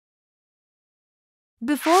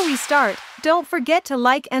Before we start, don't forget to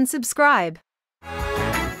like and subscribe. Bluey!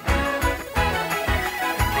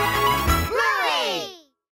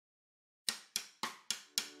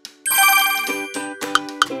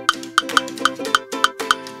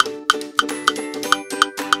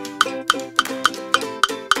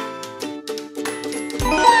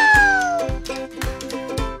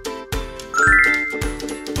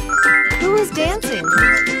 Who is dancing?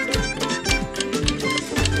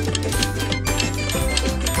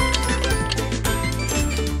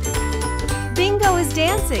 Bingo is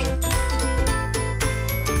dancing.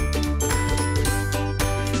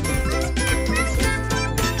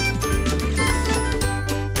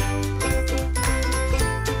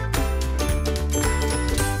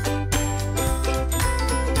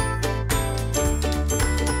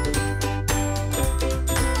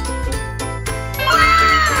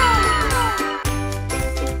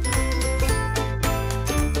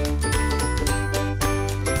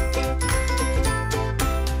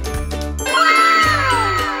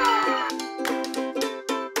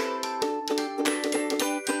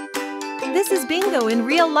 This is bingo in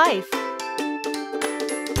real life.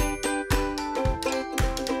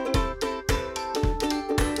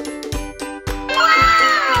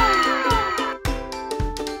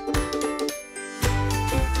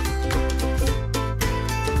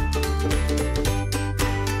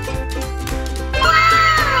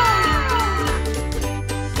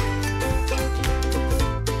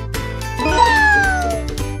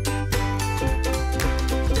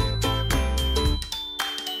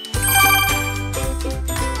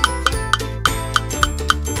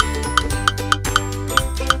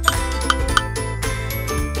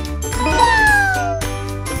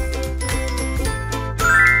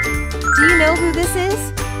 Do you know who this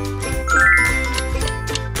is?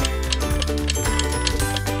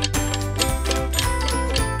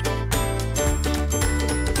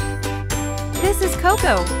 This is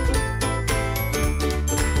Coco.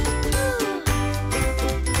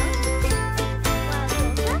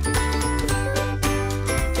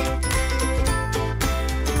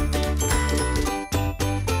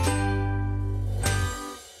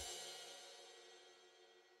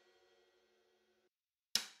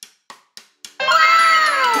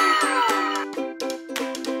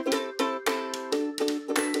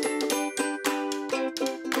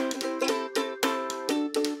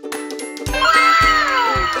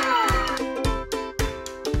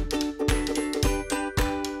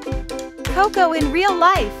 Coco in real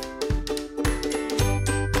life.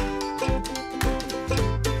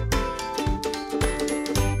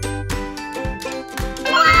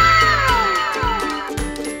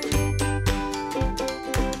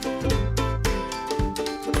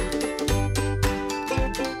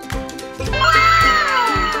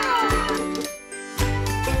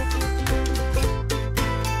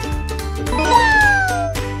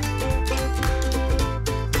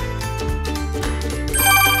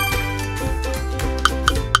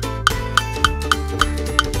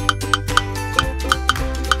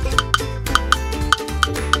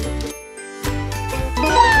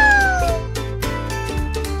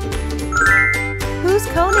 Whose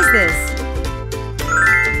cone is this?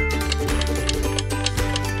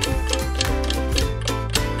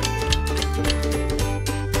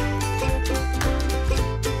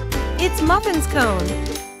 It's Muffin's cone.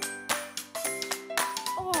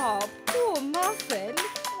 Oh, poor Muffin.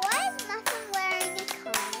 Why is Muffin wearing a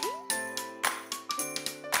cone?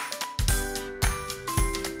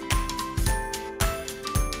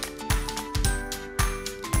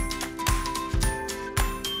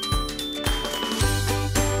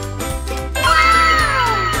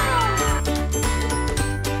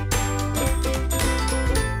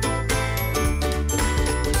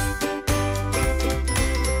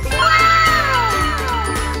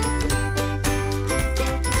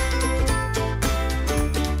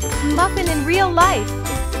 Muffin in real life.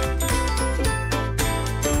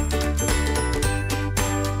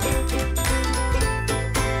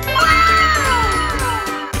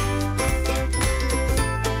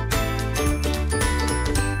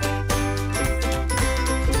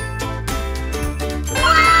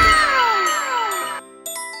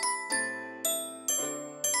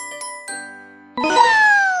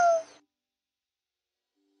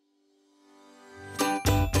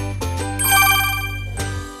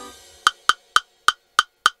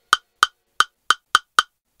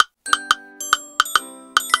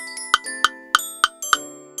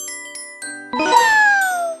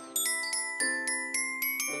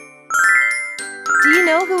 Do you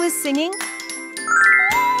know who is singing? A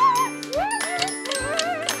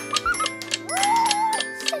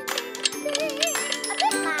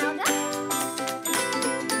bit louder.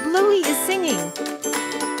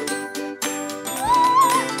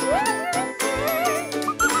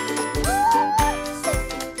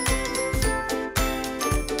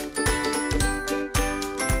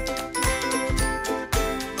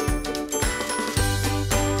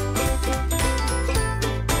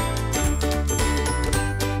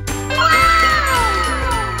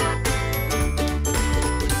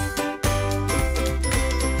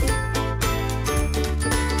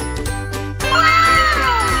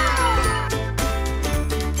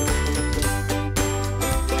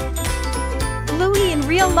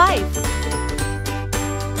 real life.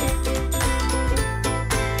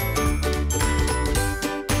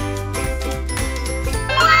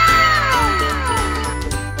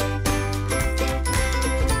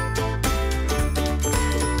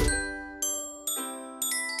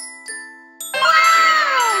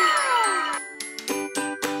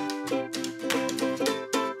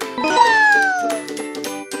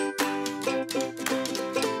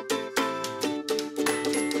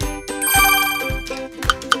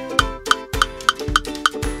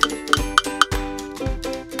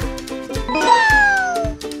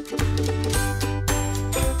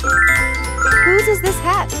 Whose is this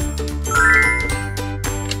hat?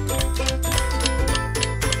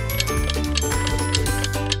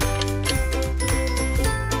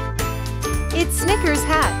 It's Snickers'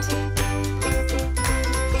 hat.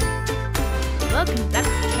 Welcome back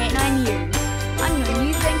to K9 Years. I'm your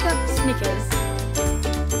news anchor, Snickers.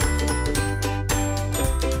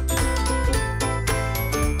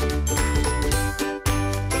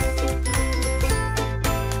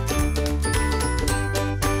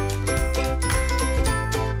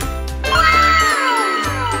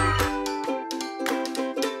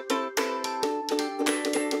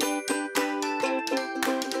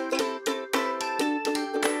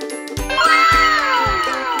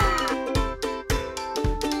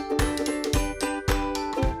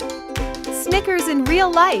 Snickers in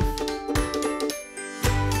real life.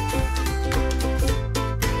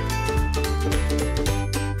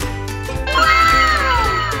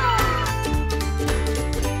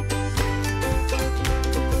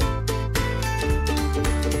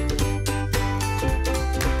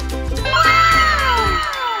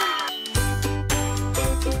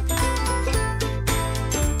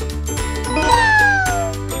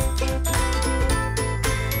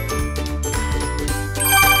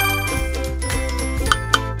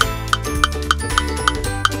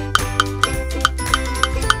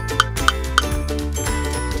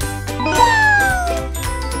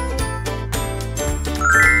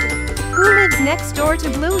 Who lives next door to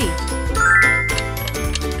Bluey?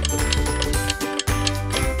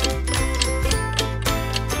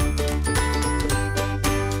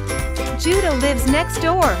 Judo lives next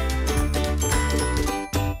door.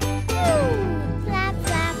 Blah,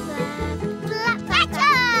 blah, blah. Blah, blah, blah.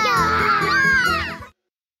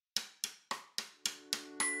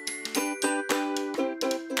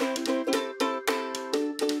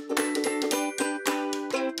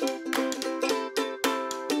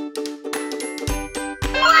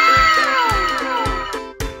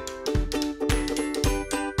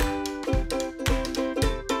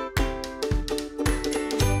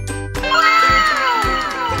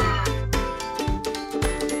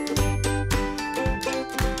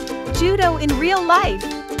 Judo in real life.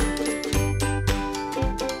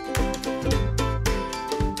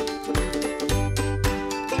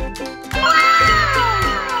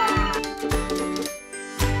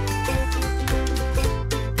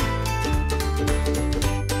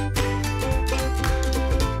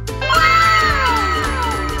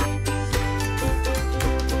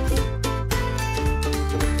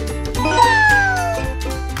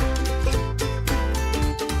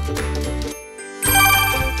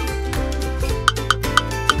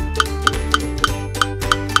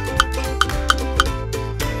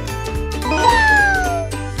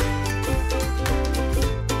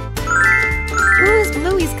 Who's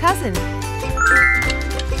Bluey's cousin?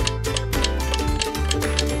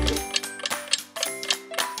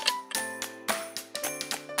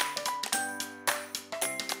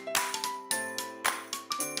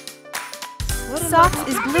 Socks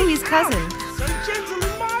is Bluey's cousin. So gentle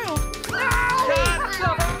and mild.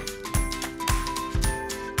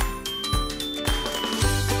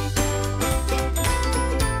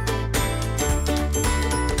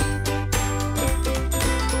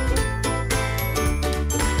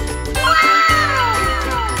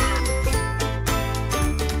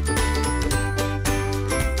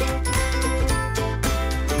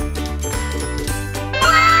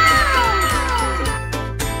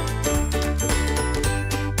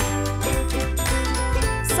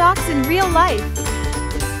 Socks in real life.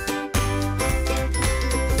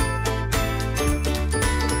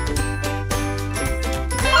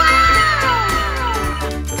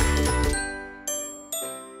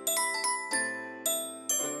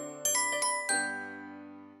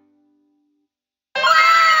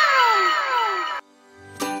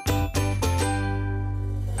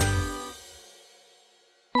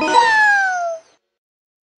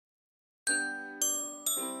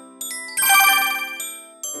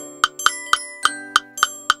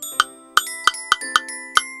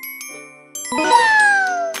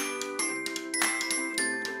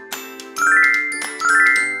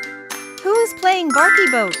 barky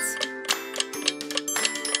boats.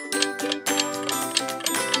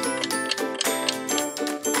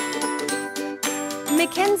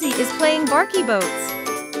 Mackenzie is playing barky boats.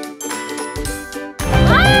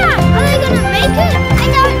 Ah! Are they gonna make it? I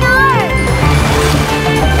don't know!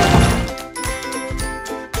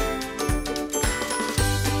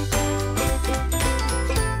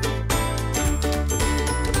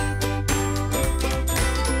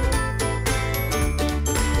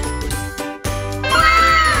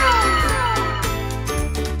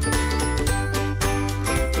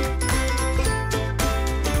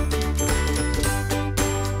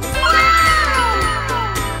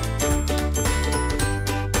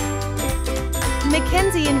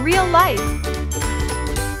 Mackenzie in real life.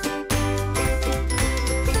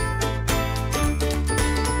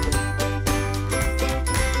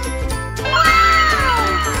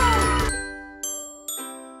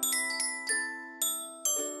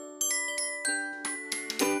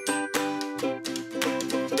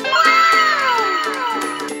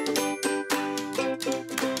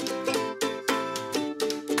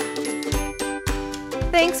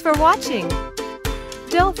 Thanks for watching.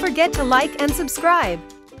 Don't forget to like and subscribe.